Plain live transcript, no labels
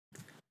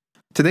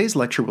Today's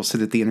lecture will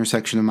sit at the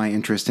intersection of my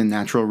interest in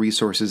natural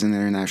resources and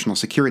international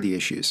security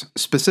issues,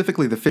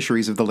 specifically the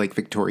fisheries of the Lake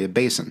Victoria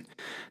Basin.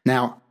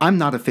 Now, I'm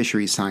not a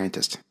fisheries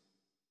scientist.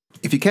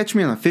 If you catch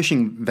me on a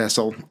fishing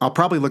vessel, I'll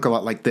probably look a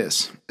lot like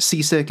this,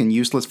 seasick and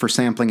useless for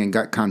sampling and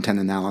gut content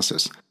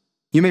analysis.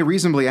 You may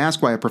reasonably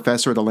ask why a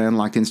professor at a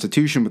landlocked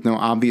institution with no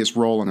obvious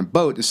role on a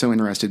boat is so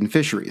interested in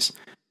fisheries.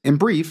 In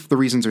brief, the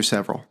reasons are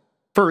several.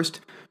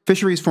 First,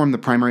 fisheries form the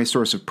primary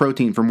source of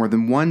protein for more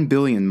than 1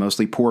 billion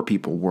mostly poor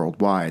people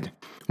worldwide.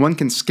 One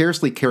can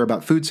scarcely care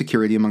about food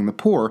security among the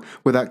poor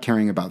without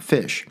caring about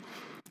fish.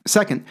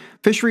 Second,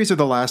 fisheries are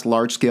the last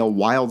large-scale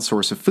wild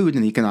source of food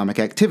and economic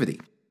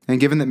activity. And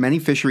given that many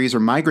fisheries are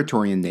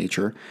migratory in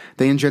nature,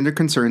 they engender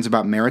concerns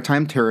about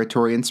maritime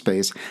territory and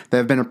space that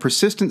have been a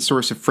persistent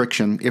source of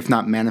friction, if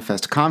not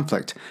manifest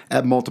conflict,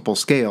 at multiple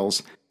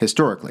scales,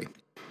 historically.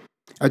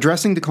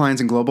 Addressing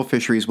declines in global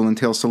fisheries will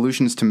entail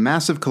solutions to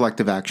massive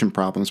collective action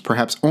problems,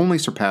 perhaps only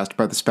surpassed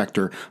by the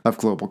specter of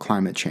global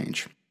climate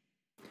change.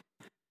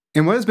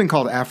 In what has been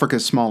called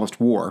Africa's smallest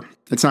war,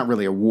 it's not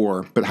really a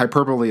war, but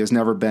hyperbole has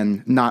never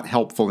been not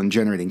helpful in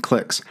generating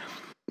clicks.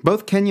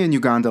 Both Kenya and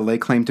Uganda lay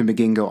claim to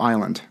Magingo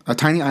Island, a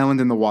tiny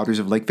island in the waters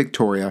of Lake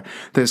Victoria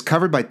that is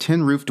covered by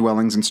tin-roof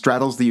dwellings and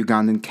straddles the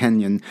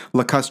Ugandan-Kenyan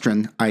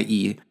lacustrine,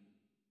 i.e.,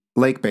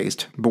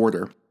 lake-based,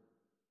 border.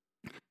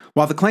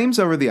 While the claims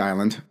over the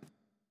island,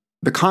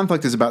 the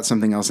conflict is about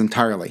something else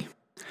entirely.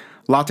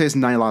 Lates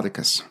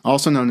niloticus,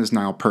 also known as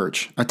Nile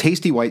perch, a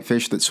tasty white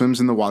fish that swims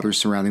in the waters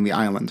surrounding the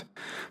island.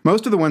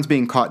 Most of the ones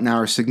being caught now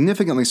are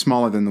significantly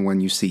smaller than the one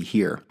you see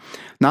here.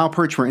 Nile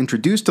perch were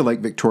introduced to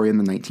Lake Victoria in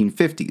the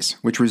 1950s,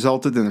 which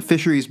resulted in a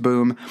fisheries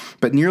boom,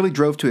 but nearly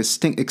drove to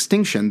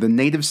extinction the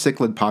native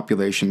cichlid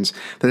populations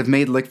that have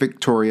made Lake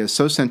Victoria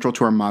so central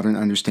to our modern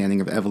understanding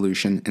of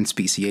evolution and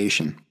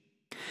speciation.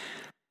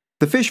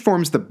 The fish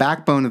forms the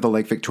backbone of the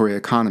Lake Victoria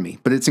economy,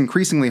 but it's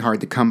increasingly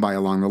hard to come by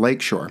along the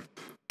lakeshore.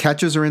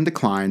 Catches are in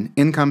decline,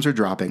 incomes are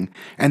dropping,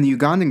 and the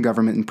Ugandan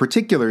government in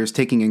particular is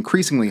taking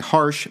increasingly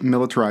harsh,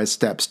 militarized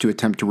steps to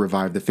attempt to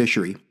revive the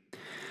fishery.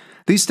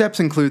 These steps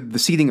include the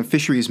ceding of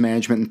fisheries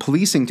management and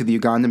policing to the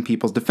Ugandan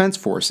People's Defense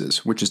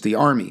Forces, which is the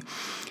army.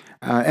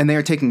 And they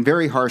are taking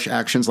very harsh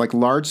actions like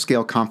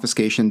large-scale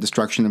confiscation and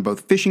destruction of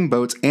both fishing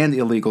boats and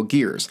illegal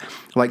gears,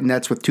 like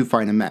nets with too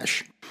fine a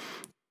mesh.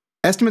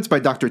 Estimates by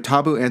Dr.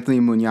 Tabu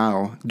Anthony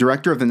Munyao,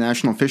 director of the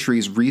National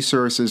Fisheries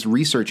Resources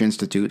Research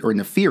Institute, or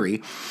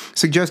NAFIRI,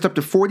 suggest up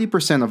to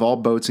 40% of all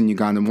boats in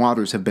Ugandan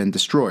waters have been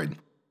destroyed.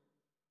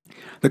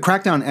 The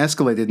crackdown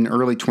escalated in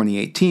early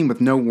 2018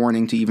 with no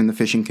warning to even the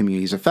fishing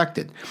communities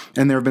affected,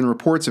 and there have been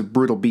reports of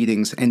brutal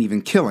beatings and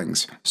even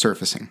killings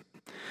surfacing.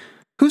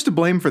 Who's to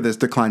blame for this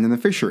decline in the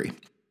fishery?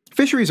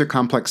 Fisheries are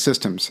complex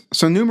systems,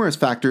 so numerous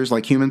factors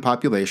like human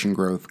population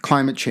growth,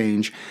 climate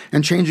change,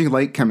 and changing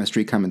lake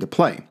chemistry come into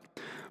play.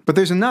 But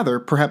there's another,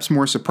 perhaps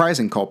more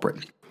surprising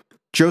culprit.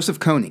 Joseph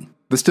Kony,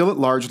 the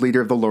still-at-large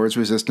leader of the Lord's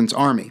Resistance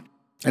Army,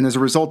 and as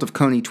a result of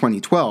Kony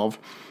 2012,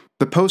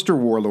 the poster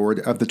warlord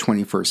of the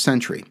 21st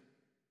century.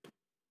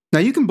 Now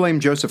you can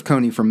blame Joseph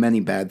Kony for many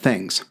bad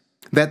things.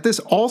 That this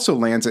also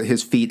lands at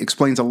his feet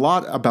explains a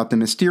lot about the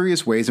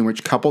mysterious ways in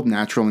which coupled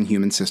natural and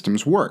human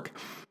systems work,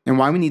 and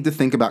why we need to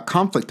think about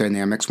conflict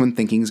dynamics when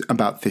thinking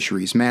about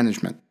fisheries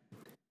management.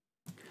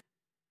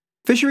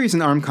 Fisheries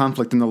and armed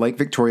conflict in the Lake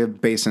Victoria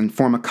Basin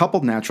form a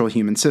coupled natural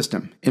human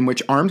system, in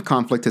which armed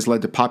conflict has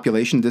led to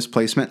population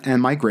displacement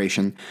and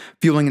migration,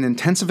 fueling an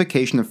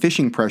intensification of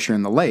fishing pressure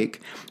in the lake,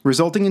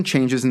 resulting in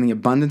changes in the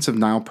abundance of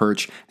Nile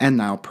perch and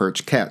Nile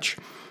perch catch.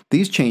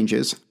 These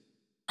changes,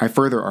 I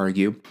further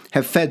argue,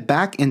 have fed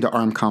back into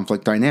armed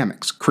conflict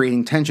dynamics,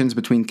 creating tensions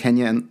between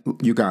Kenya and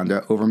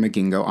Uganda over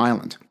Magingo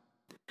Island.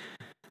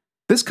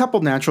 This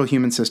coupled natural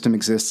human system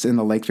exists in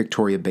the Lake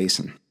Victoria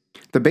Basin.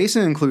 The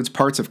basin includes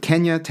parts of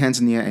Kenya,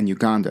 Tanzania, and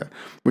Uganda,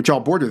 which all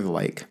border the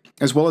lake,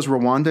 as well as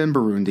Rwanda and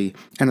Burundi,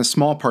 and a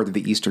small part of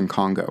the eastern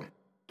Congo.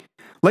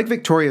 Lake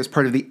Victoria is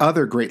part of the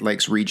other Great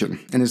Lakes region,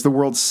 and is the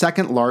world's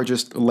second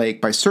largest lake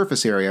by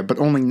surface area, but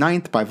only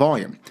ninth by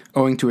volume,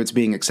 owing to its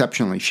being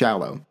exceptionally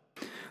shallow.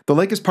 The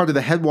lake is part of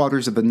the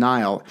headwaters of the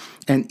Nile,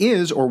 and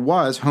is or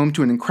was home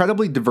to an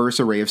incredibly diverse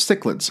array of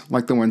cichlids,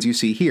 like the ones you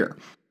see here.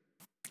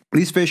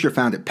 These fish are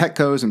found at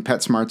Petco's and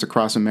PetSmarts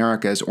across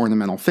America as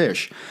ornamental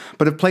fish,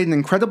 but have played an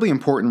incredibly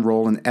important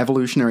role in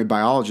evolutionary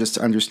biologists'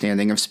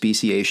 understanding of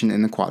speciation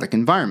in aquatic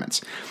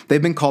environments.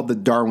 They've been called the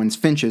Darwin's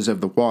finches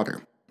of the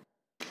water.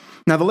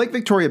 Now, the Lake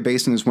Victoria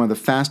Basin is one of the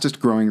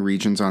fastest growing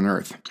regions on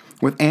Earth,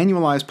 with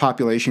annualized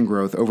population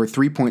growth over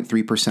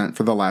 3.3%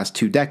 for the last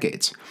 2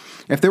 decades.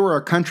 If there were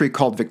a country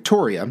called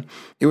Victoria,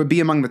 it would be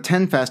among the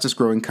 10 fastest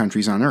growing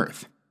countries on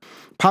Earth.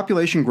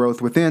 Population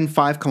growth within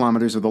 5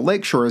 kilometers of the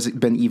lakeshore has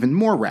been even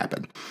more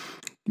rapid.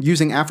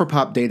 Using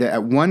AfriPop data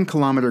at 1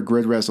 kilometer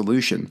grid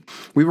resolution,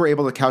 we were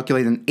able to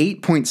calculate an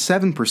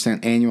 8.7%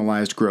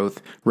 annualized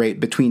growth rate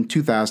between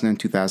 2000 and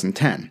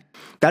 2010.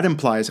 That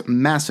implies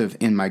massive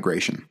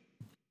in-migration.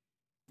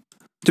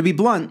 To be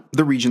blunt,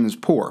 the region is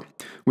poor,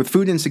 with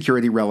food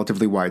insecurity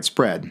relatively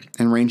widespread,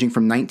 and ranging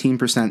from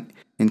 19%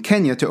 in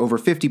Kenya to over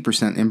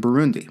 50% in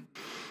Burundi.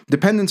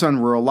 Dependence on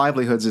rural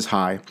livelihoods is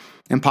high,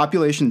 and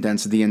population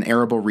density in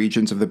arable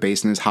regions of the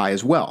basin is high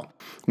as well,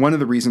 one of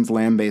the reasons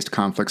land-based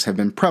conflicts have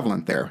been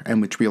prevalent there,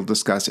 and which we'll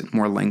discuss at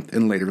more length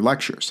in later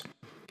lectures.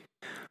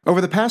 Over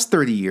the past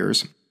 30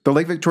 years, the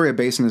Lake Victoria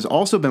Basin has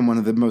also been one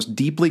of the most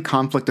deeply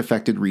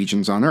conflict-affected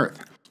regions on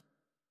Earth.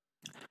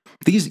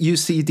 These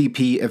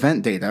UCDP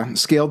event data,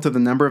 scaled to the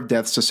number of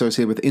deaths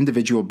associated with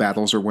individual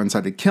battles or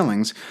one-sided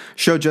killings,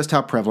 show just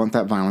how prevalent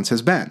that violence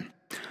has been.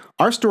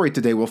 Our story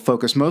today will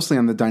focus mostly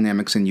on the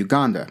dynamics in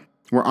Uganda,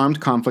 where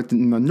armed conflict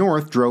in the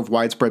north drove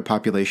widespread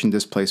population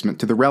displacement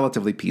to the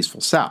relatively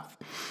peaceful south.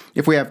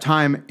 If we have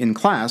time in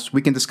class,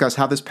 we can discuss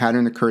how this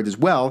pattern occurred as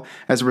well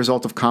as a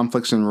result of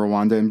conflicts in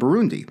Rwanda and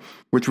Burundi,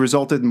 which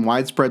resulted in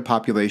widespread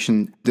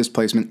population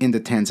displacement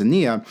into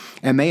Tanzania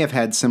and may have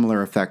had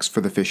similar effects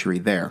for the fishery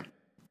there.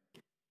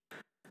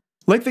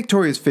 Lake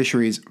Victoria's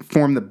fisheries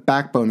form the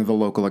backbone of the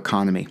local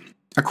economy.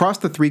 Across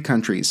the three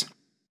countries,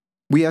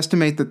 we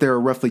estimate that there are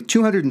roughly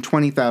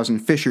 220,000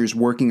 fishers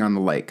working on the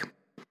lake.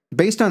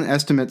 Based on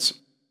estimates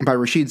by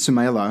Rashid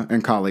Sumaila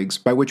and colleagues,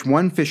 by which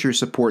one fisher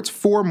supports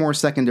 4 more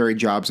secondary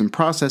jobs in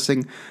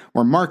processing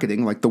or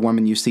marketing, like the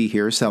woman you see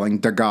here selling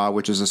daga,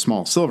 which is a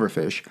small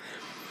silverfish,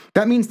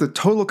 that means the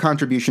total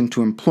contribution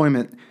to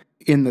employment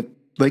in the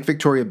Lake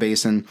Victoria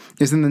Basin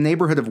is in the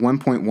neighborhood of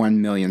 1.1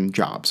 million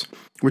jobs,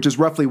 which is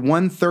roughly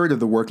 1/3 of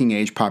the working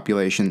age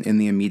population in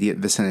the immediate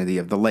vicinity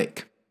of the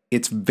lake.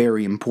 It's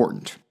very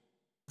important.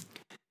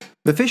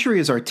 The fishery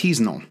is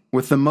artisanal,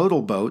 with the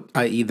modal boat,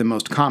 i.e. the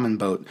most common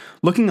boat,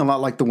 looking a lot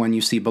like the one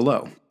you see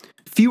below.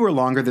 Few are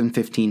longer than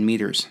 15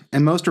 meters,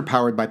 and most are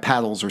powered by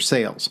paddles or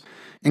sails.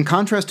 In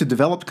contrast to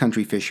developed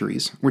country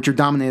fisheries, which are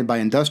dominated by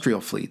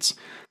industrial fleets,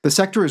 the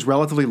sector is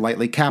relatively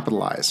lightly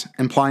capitalized,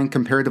 implying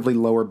comparatively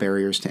lower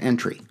barriers to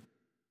entry.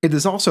 It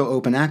is also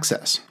open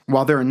access.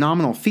 While there are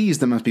nominal fees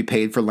that must be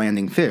paid for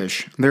landing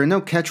fish, there are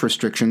no catch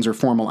restrictions or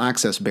formal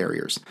access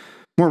barriers.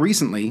 More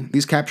recently,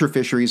 these capture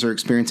fisheries are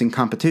experiencing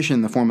competition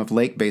in the form of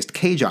lake-based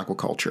cage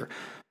aquaculture,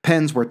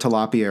 pens where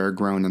tilapia are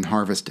grown and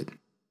harvested.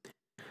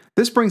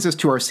 This brings us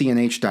to our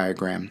C&H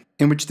diagram,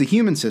 in which the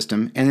human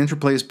system and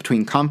interplays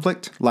between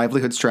conflict,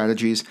 livelihood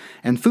strategies,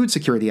 and food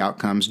security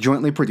outcomes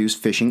jointly produce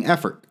fishing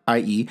effort,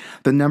 i.e.,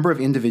 the number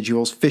of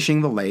individuals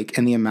fishing the lake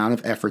and the amount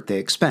of effort they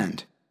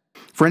expend.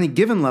 For any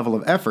given level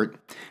of effort,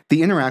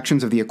 the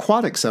interactions of the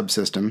aquatic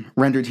subsystem,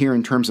 rendered here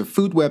in terms of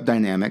food web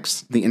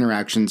dynamics, the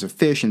interactions of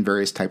fish and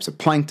various types of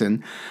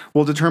plankton,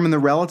 will determine the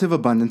relative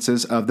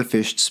abundances of the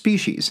fished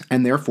species,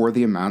 and therefore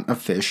the amount of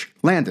fish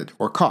landed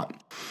or caught.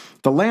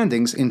 The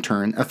landings, in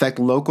turn, affect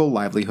local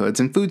livelihoods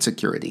and food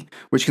security,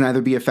 which can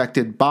either be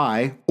affected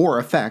by or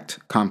affect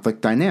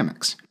conflict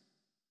dynamics.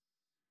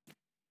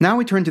 Now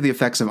we turn to the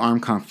effects of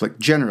armed conflict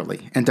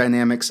generally, and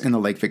dynamics in the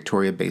Lake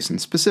Victoria Basin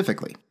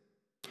specifically.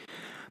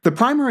 The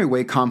primary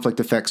way conflict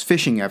affects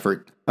fishing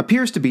effort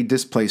appears to be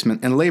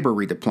displacement and labor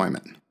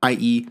redeployment,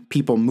 i.e.,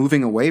 people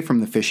moving away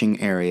from the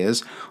fishing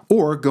areas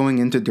or going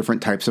into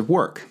different types of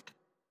work.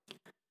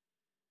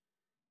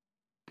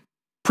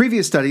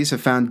 Previous studies have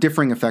found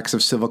differing effects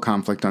of civil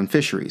conflict on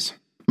fisheries.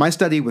 My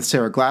study with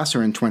Sarah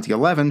Glasser in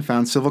 2011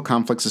 found civil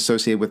conflicts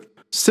associated with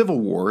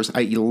civil wars,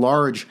 i.e.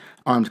 large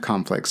armed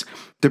conflicts,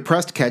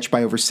 depressed catch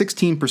by over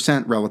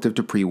 16% relative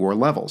to pre-war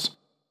levels.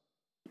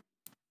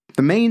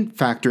 The main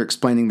factor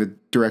explaining the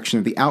direction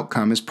of the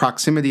outcome is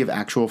proximity of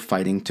actual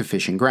fighting to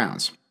fishing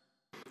grounds.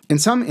 In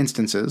some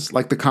instances,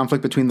 like the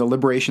conflict between the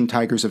Liberation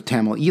Tigers of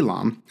Tamil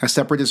Elam, a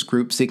separatist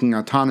group seeking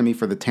autonomy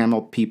for the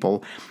Tamil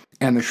people,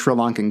 and the Sri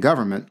Lankan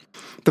government,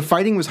 the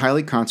fighting was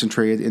highly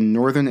concentrated in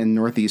northern and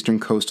northeastern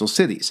coastal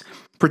cities,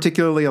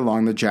 particularly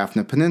along the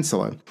Jaffna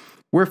Peninsula,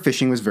 where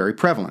fishing was very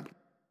prevalent.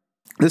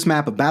 This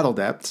map of battle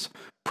depths,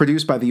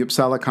 produced by the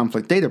Uppsala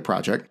Conflict Data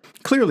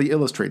Project, clearly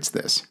illustrates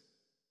this.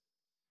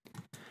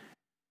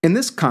 In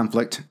this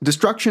conflict,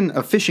 destruction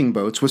of fishing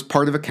boats was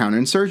part of a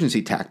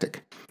counterinsurgency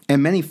tactic,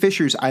 and many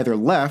fishers either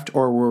left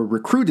or were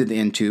recruited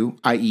into,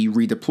 i.e.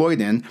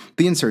 redeployed in,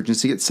 the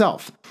insurgency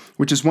itself,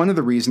 which is one of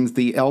the reasons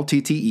the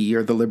LTTE,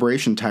 or the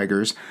Liberation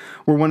Tigers,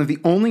 were one of the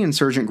only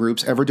insurgent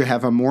groups ever to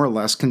have a more or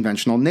less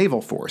conventional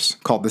naval force,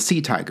 called the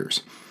Sea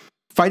Tigers.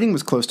 Fighting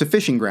was close to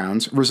fishing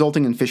grounds,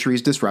 resulting in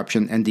fisheries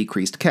disruption and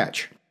decreased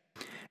catch.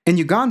 In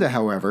Uganda,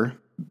 however,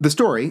 the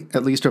story,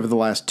 at least over the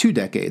last 2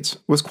 decades,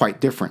 was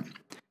quite different.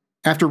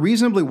 After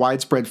reasonably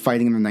widespread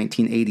fighting in the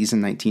 1980s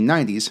and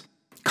 1990s,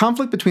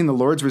 conflict between the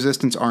Lord's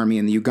Resistance Army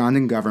and the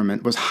Ugandan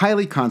government was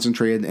highly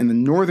concentrated in the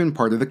northern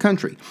part of the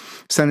country,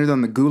 centered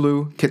on the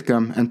Gulu,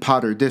 Kitgum, and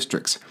Potter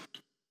districts.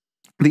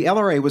 The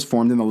LRA was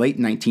formed in the late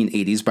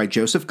 1980s by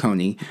Joseph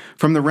Kony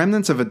from the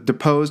remnants of a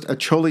deposed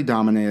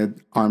Acholi-dominated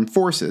armed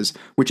forces,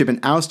 which had been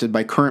ousted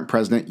by current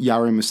President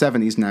Yoweri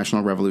Museveni's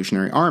National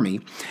Revolutionary Army,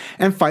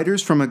 and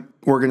fighters from an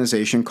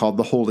organization called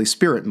the Holy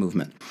Spirit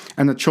Movement,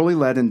 an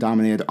Acholi-led and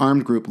dominated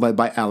armed group led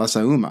by Alice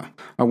Auma,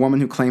 a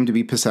woman who claimed to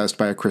be possessed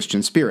by a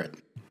Christian spirit.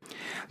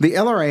 The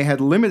LRA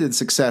had limited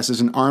success as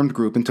an armed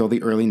group until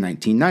the early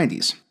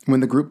 1990s, when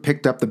the group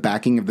picked up the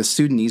backing of the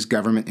Sudanese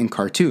government in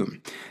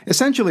Khartoum,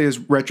 essentially as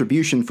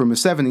retribution for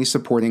Museveni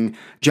supporting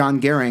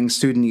John Garang's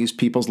Sudanese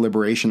People's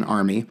Liberation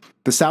Army,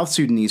 the South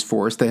Sudanese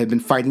force that had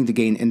been fighting to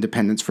gain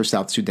independence for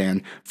South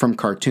Sudan from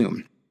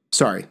Khartoum.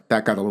 Sorry,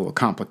 that got a little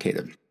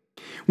complicated.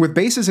 With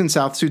bases in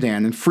South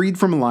Sudan and freed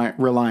from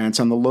reliance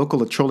on the local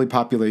Acholi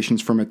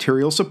populations for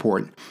material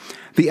support,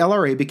 the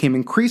LRA became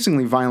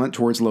increasingly violent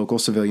towards local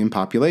civilian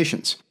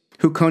populations,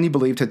 who Kony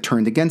believed had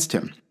turned against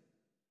him.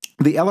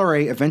 The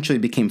LRA eventually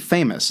became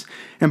famous,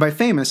 and by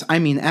famous, I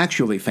mean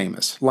actually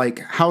famous, like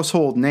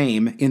household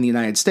name in the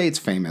United States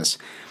famous,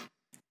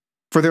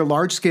 for their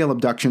large-scale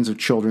abductions of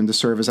children to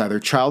serve as either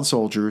child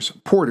soldiers,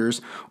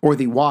 porters, or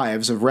the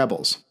wives of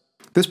rebels.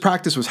 This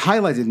practice was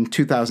highlighted in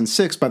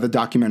 2006 by the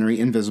documentary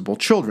Invisible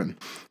Children,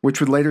 which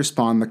would later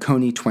spawn the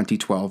Kony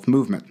 2012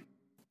 movement.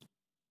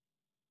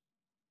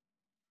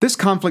 This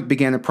conflict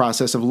began a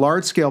process of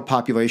large-scale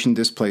population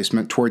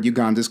displacement toward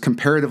Uganda's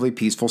comparatively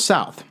peaceful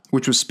south,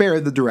 which was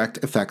spared the direct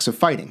effects of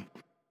fighting.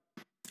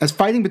 As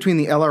fighting between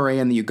the LRA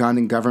and the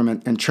Ugandan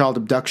government and child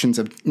abductions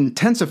have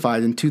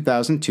intensified in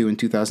 2002 and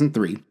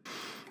 2003,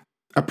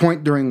 a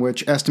point during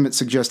which estimates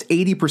suggest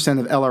 80%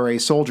 of LRA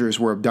soldiers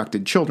were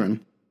abducted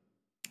children,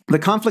 the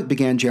conflict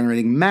began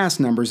generating mass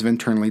numbers of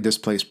internally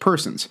displaced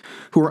persons,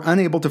 who were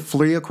unable to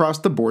flee across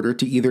the border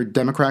to either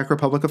Democratic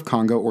Republic of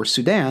Congo or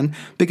Sudan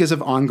because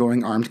of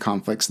ongoing armed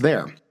conflicts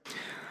there.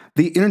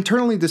 The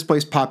internally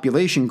displaced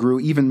population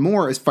grew even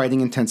more as fighting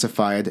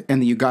intensified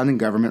and the Ugandan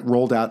government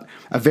rolled out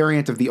a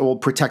variant of the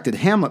old Protected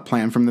Hamlet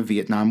plan from the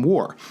Vietnam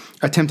War,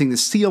 attempting to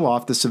seal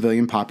off the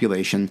civilian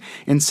population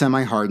in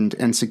semi-hardened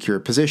and secure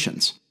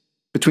positions.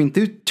 Between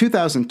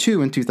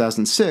 2002 and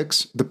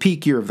 2006, the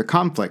peak year of the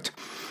conflict,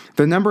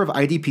 the number of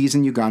IDPs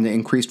in Uganda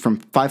increased from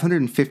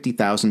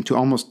 550,000 to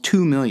almost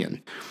 2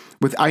 million,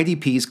 with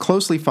IDPs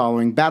closely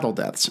following battle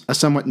deaths, a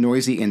somewhat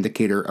noisy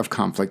indicator of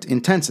conflict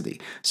intensity.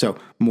 So,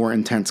 more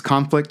intense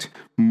conflict,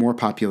 more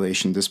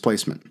population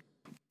displacement.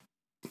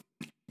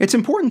 It's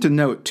important to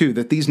note, too,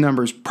 that these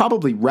numbers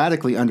probably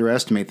radically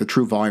underestimate the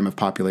true volume of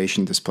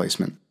population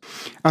displacement.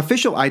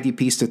 Official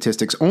IDP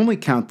statistics only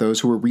count those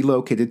who were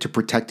relocated to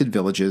protected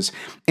villages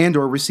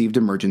and/or received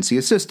emergency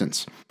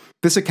assistance.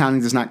 This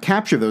accounting does not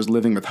capture those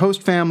living with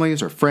host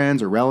families or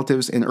friends or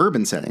relatives in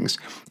urban settings,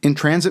 in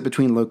transit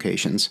between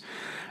locations,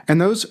 and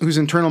those whose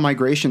internal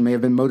migration may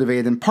have been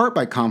motivated in part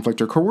by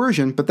conflict or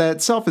coercion, but that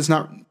itself is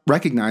not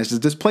recognized as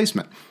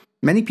displacement.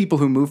 Many people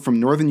who move from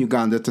northern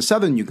Uganda to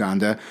southern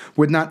Uganda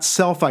would not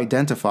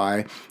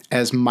self-identify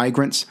as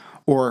migrants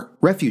or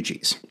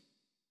refugees.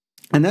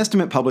 An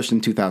estimate published in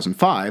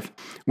 2005,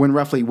 when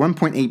roughly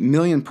 1.8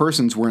 million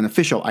persons were in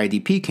official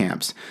IDP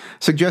camps,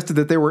 suggested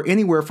that there were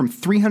anywhere from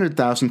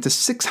 300,000 to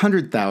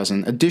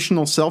 600,000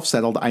 additional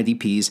self-settled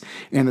IDPs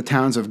in the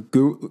towns of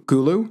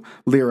Gulu,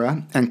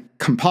 Lira, and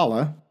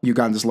Kampala,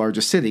 Uganda's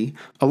largest city,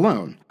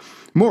 alone.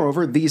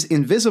 Moreover, these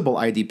invisible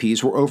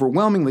IDPs were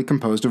overwhelmingly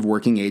composed of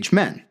working-age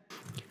men.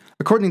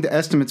 According to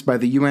estimates by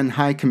the UN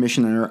High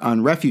Commissioner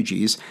on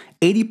Refugees,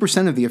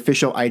 80% of the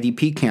official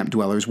IDP camp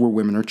dwellers were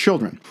women or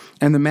children,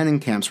 and the men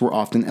in camps were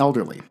often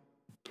elderly.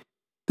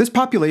 This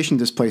population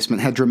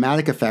displacement had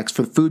dramatic effects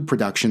for food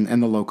production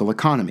and the local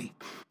economy.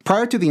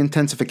 Prior to the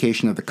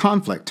intensification of the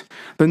conflict,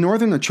 the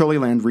northern Acholi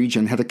land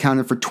region had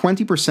accounted for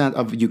 20%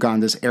 of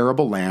Uganda's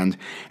arable land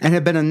and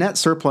had been a net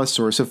surplus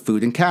source of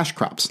food and cash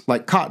crops,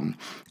 like cotton,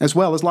 as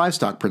well as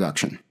livestock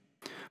production.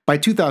 By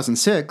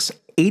 2006,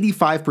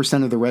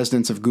 85% of the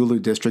residents of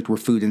Gulu district were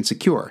food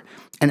insecure,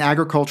 and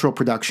agricultural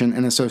production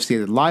and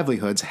associated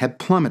livelihoods had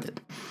plummeted.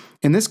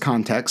 In this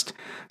context,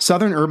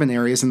 southern urban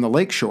areas in the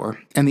lakeshore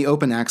and the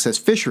open access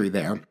fishery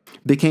there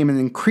became an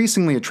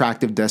increasingly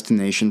attractive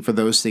destination for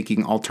those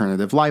seeking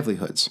alternative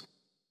livelihoods.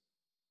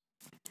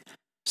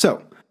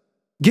 So,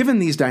 given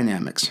these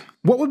dynamics,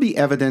 what would be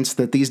evidence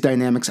that these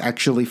dynamics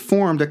actually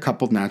formed a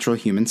coupled natural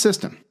human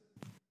system?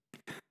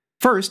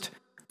 First,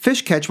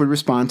 fish catch would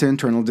respond to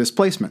internal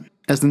displacement.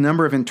 As the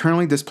number of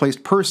internally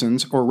displaced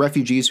persons or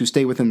refugees who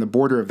stay within the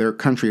border of their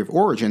country of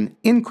origin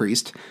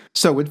increased,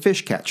 so would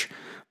fish catch.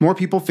 More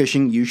people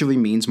fishing usually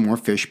means more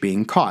fish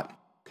being caught.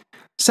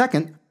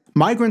 Second,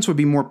 migrants would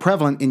be more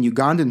prevalent in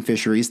Ugandan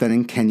fisheries than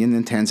in Kenyan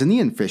and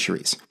Tanzanian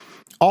fisheries.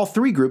 All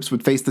three groups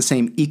would face the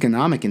same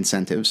economic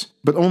incentives,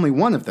 but only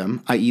one of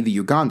them, i.e. the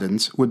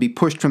Ugandans, would be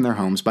pushed from their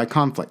homes by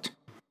conflict.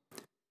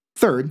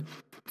 Third,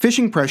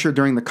 fishing pressure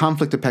during the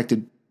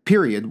conflict-affected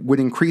period would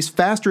increase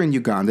faster in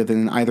Uganda than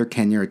in either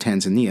Kenya or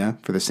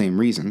Tanzania, for the same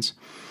reasons.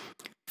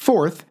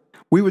 Fourth,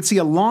 we would see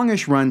a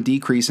longish run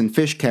decrease in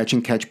fish catch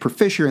and catch per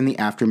fisher in the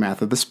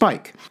aftermath of the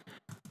spike.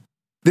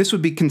 This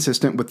would be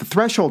consistent with the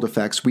threshold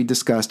effects we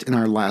discussed in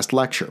our last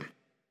lecture.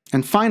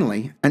 And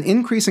finally, an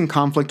increase in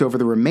conflict over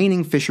the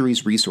remaining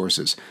fisheries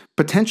resources,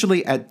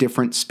 potentially at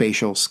different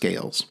spatial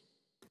scales.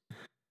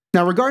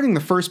 Now, regarding the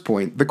first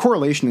point, the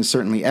correlation is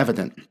certainly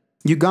evident.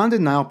 Ugandan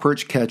Nile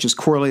perch catch is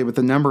correlated with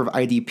the number of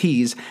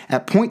IDPs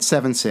at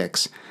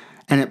 0.76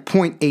 and at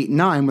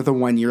 0.89 with a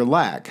 1-year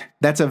lag.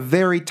 That's a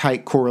very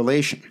tight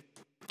correlation.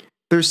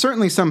 There's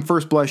certainly some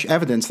first blush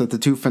evidence that the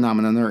two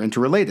phenomena are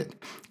interrelated.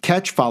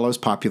 Catch follows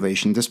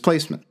population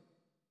displacement.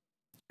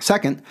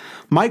 Second,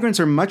 migrants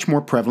are much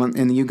more prevalent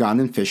in the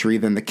Ugandan fishery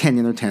than the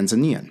Kenyan or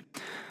Tanzanian.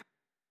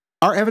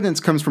 Our evidence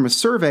comes from a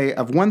survey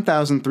of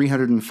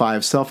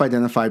 1,305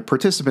 self-identified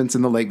participants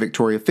in the Lake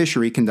Victoria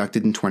fishery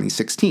conducted in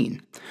 2016.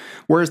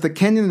 Whereas the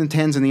Kenyan and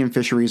Tanzanian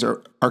fisheries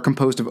are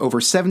composed of over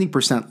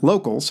 70%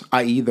 locals,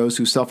 i.e. those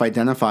who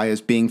self-identify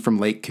as being from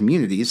lake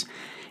communities,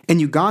 in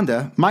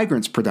Uganda,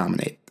 migrants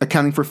predominate,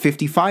 accounting for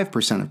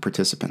 55% of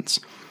participants.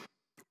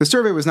 The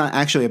survey was not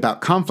actually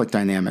about conflict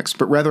dynamics,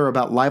 but rather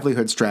about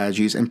livelihood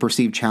strategies and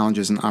perceived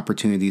challenges and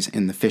opportunities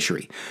in the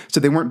fishery, so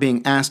they weren't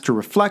being asked to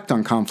reflect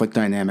on conflict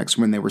dynamics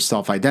when they were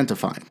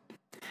self-identifying.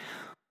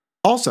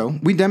 Also,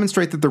 we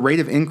demonstrate that the rate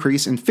of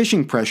increase in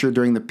fishing pressure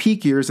during the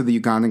peak years of the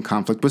Ugandan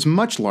conflict was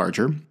much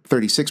larger,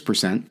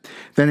 36%,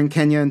 than in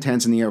Kenya and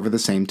Tanzania over the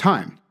same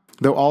time,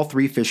 though all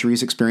three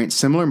fisheries experienced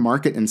similar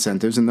market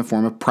incentives in the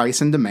form of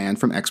price and demand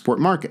from export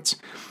markets.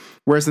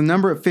 Whereas the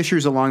number of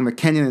fishers along the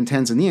Kenyan and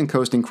Tanzanian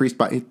coast increased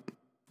by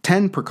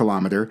 10 per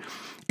kilometer,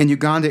 in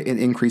Uganda it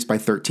increased by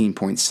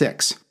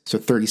 13.6, so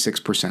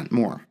 36%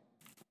 more.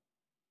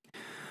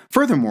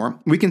 Furthermore,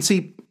 we can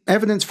see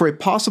evidence for a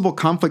possible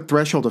conflict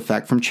threshold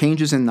effect from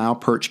changes in Nile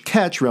perch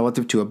catch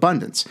relative to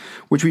abundance,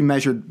 which we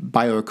measured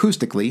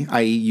bioacoustically,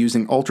 i.e.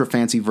 using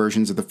ultra-fancy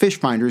versions of the fish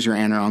finders your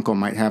aunt or uncle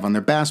might have on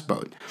their bass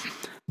boat.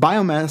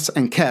 Biomass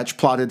and catch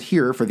plotted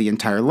here for the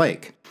entire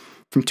lake.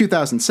 From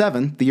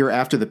 2007, the year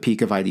after the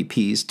peak of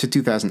IDPs, to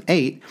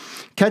 2008,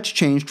 catch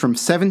changed from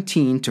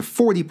 17 to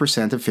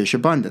 40% of fish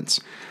abundance.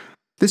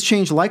 This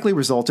change likely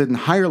resulted in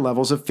higher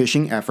levels of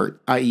fishing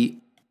effort, i.e.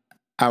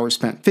 hours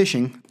spent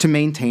fishing, to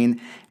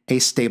maintain a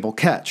stable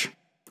catch.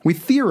 We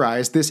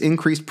theorized this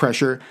increased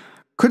pressure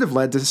could have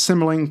led to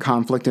similar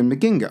conflict in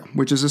Magingo,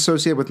 which is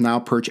associated with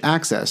Nile perch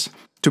access,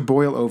 to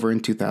boil over in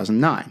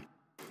 2009.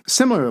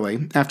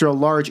 Similarly, after a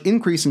large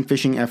increase in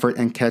fishing effort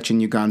and catch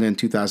in Uganda in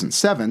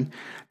 2007,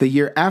 the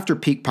year after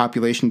peak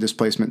population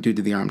displacement due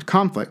to the armed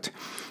conflict,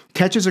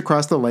 catches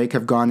across the lake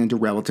have gone into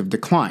relative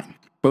decline,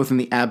 both in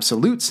the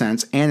absolute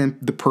sense and in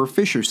the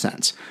per-fisher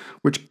sense,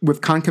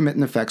 with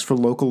concomitant effects for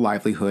local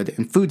livelihood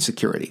and food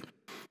security.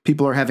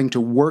 People are having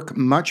to work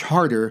much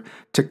harder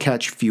to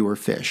catch fewer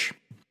fish.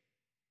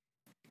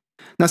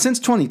 Now, since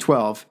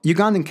 2012,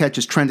 Ugandan catch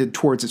has trended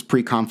towards its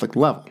pre-conflict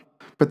level,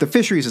 but the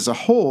fisheries as a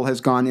whole has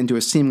gone into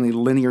a seemingly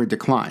linear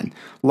decline,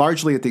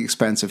 largely at the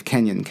expense of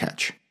Kenyan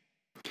catch.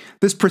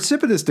 This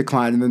precipitous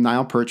decline in the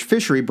Nile perch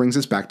fishery brings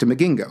us back to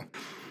Magingo,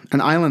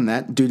 an island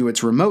that, due to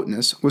its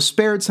remoteness, was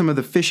spared some of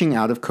the fishing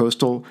out of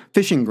coastal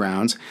fishing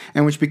grounds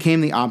and which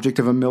became the object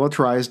of a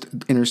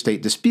militarized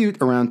interstate dispute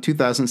around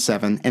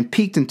 2007 and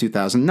peaked in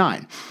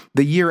 2009,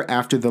 the year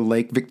after the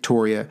Lake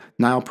Victoria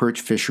Nile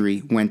perch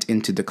fishery went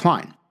into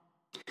decline.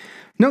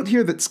 Note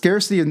here that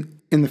scarcity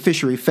in the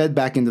fishery fed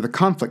back into the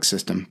conflict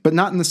system, but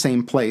not in the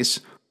same place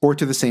or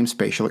to the same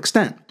spatial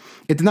extent.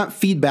 It did not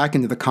feed back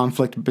into the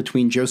conflict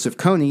between Joseph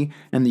Kony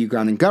and the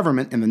Ugandan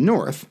government in the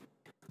north.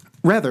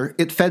 Rather,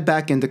 it fed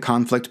back into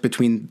conflict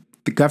between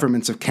the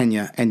governments of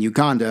Kenya and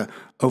Uganda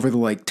over the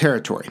lake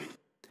territory.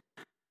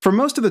 For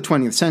most of the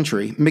 20th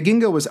century,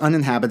 Magingo was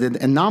uninhabited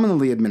and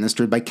nominally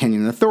administered by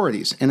Kenyan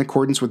authorities, in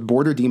accordance with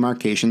border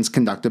demarcations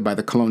conducted by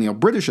the colonial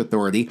British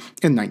Authority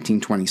in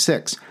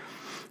 1926.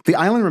 The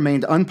island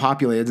remained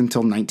unpopulated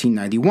until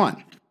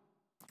 1991,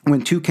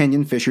 when two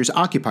Kenyan fishers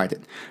occupied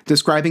it,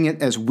 describing it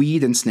as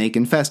weed and snake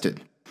infested.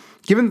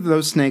 Given that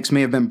those snakes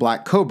may have been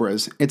black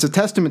cobras, it's a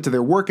testament to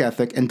their work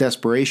ethic and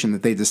desperation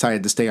that they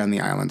decided to stay on the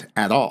island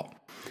at all.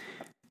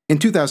 In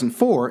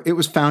 2004, it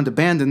was found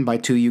abandoned by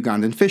two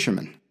Ugandan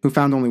fishermen, who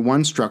found only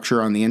one structure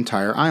on the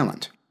entire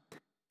island.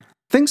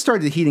 Things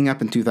started heating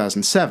up in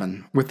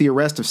 2007, with the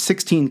arrest of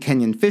 16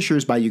 Kenyan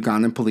fishers by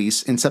Ugandan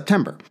police in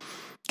September.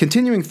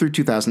 Continuing through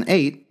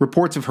 2008,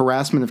 reports of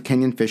harassment of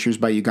Kenyan fishers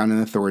by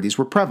Ugandan authorities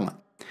were prevalent.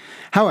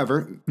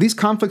 However, these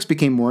conflicts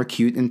became more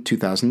acute in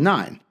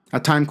 2009, a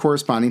time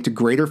corresponding to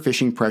greater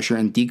fishing pressure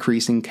and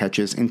decreasing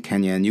catches in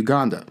Kenya and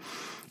Uganda.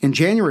 In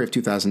January of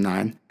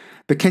 2009,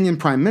 the Kenyan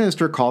Prime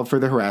Minister called for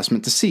the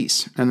harassment to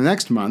cease, and the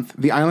next month,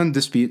 the island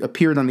dispute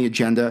appeared on the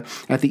agenda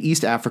at the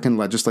East African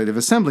Legislative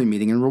Assembly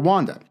meeting in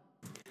Rwanda.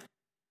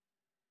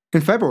 In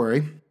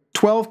February,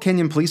 12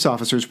 Kenyan police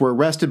officers were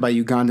arrested by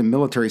Ugandan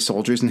military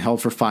soldiers and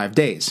held for 5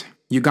 days.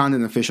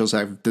 Ugandan officials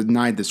have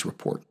denied this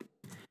report.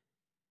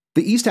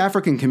 The East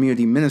African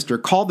Community Minister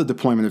called the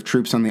deployment of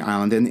troops on the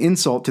island an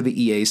insult to the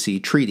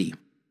EAC treaty.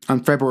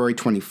 On February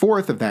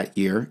 24th of that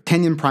year,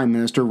 Kenyan Prime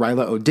Minister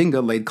Raila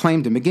Odinga laid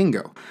claim to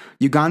Magingo.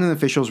 Ugandan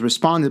officials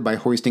responded by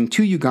hoisting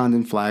 2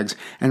 Ugandan flags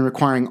and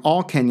requiring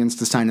all Kenyans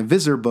to sign a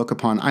visitor book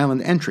upon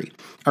island entry,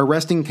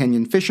 arresting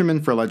Kenyan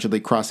fishermen for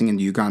allegedly crossing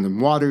into Ugandan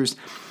waters,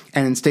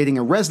 and instating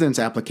a residence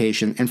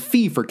application and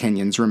fee for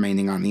Kenyans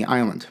remaining on the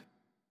island.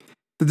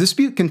 The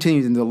dispute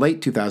continued into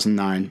late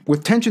 2009,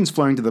 with tensions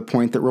flaring to the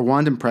point that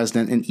Rwandan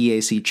President and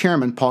EAC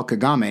Chairman Paul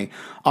Kagame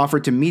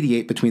offered to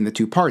mediate between the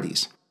two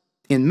parties.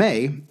 In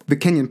May, the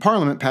Kenyan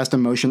Parliament passed a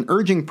motion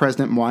urging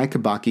President Mwai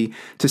Kibaki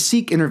to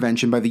seek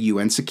intervention by the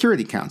UN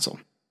Security Council.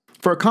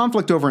 For a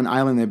conflict over an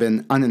island that had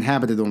been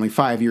uninhabited only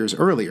 5 years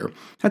earlier,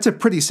 that's a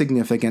pretty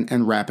significant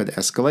and rapid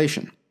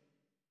escalation.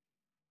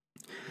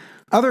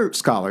 Other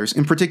scholars,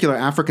 in particular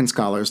African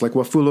scholars like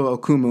Wafula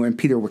Okumu and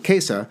Peter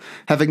Wakesa,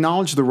 have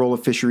acknowledged the role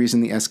of fisheries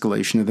in the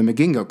escalation of the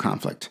Migingo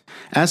conflict,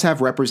 as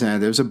have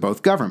representatives of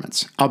both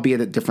governments,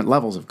 albeit at different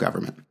levels of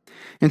government.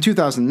 In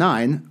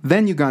 2009,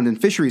 then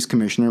Ugandan Fisheries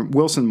Commissioner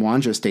Wilson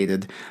Mwanja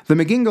stated, "The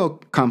Migingo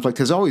conflict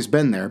has always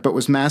been there, but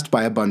was masked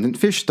by abundant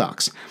fish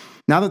stocks.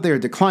 Now that they are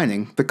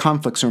declining, the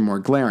conflicts are more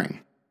glaring."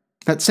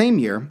 That same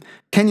year,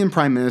 Kenyan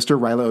Prime Minister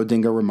Raila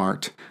Odinga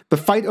remarked, "The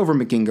fight over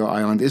Migingo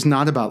Island is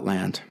not about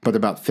land, but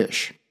about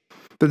fish."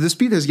 The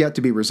dispute has yet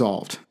to be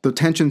resolved, though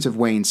tensions have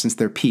waned since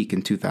their peak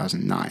in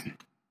 2009.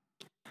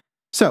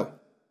 So,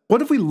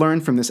 what have we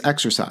learned from this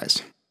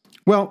exercise?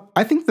 Well,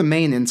 I think the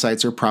main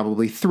insights are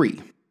probably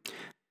three.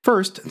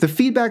 First, the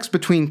feedbacks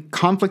between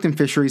conflict and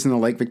fisheries in the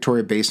Lake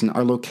Victoria Basin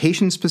are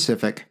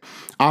location-specific,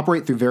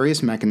 operate through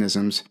various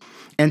mechanisms,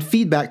 and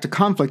feedback to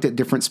conflict at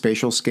different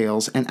spatial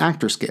scales and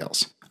actor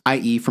scales,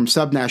 i.e. from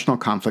subnational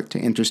conflict to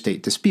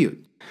interstate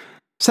dispute.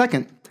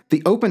 Second,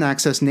 the open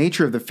access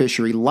nature of the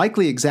fishery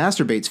likely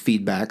exacerbates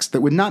feedbacks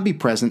that would not be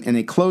present in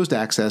a closed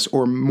access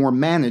or more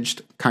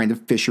managed kind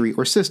of fishery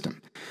or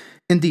system.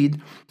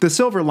 Indeed, the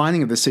silver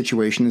lining of this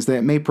situation is that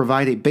it may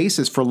provide a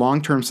basis for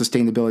long-term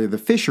sustainability of the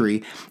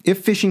fishery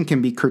if fishing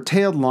can be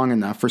curtailed long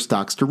enough for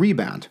stocks to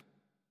rebound.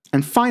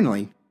 And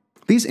finally,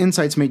 these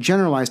insights may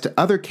generalize to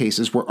other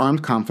cases where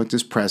armed conflict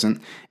is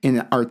present and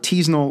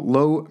artisanal,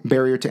 low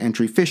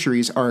barrier-to-entry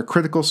fisheries are a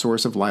critical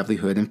source of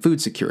livelihood and food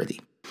security.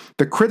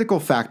 The critical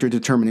factor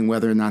determining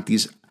whether or not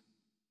these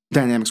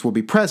dynamics will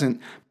be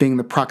present being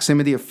the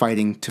proximity of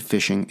fighting to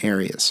fishing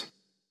areas.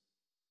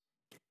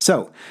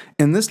 So,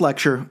 in this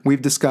lecture,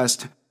 we've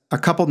discussed a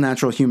coupled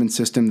natural human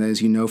system that, as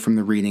you know from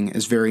the reading,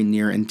 is very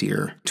near and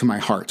dear to my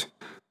heart.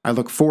 I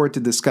look forward to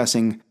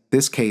discussing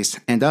this case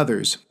and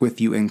others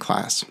with you in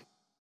class.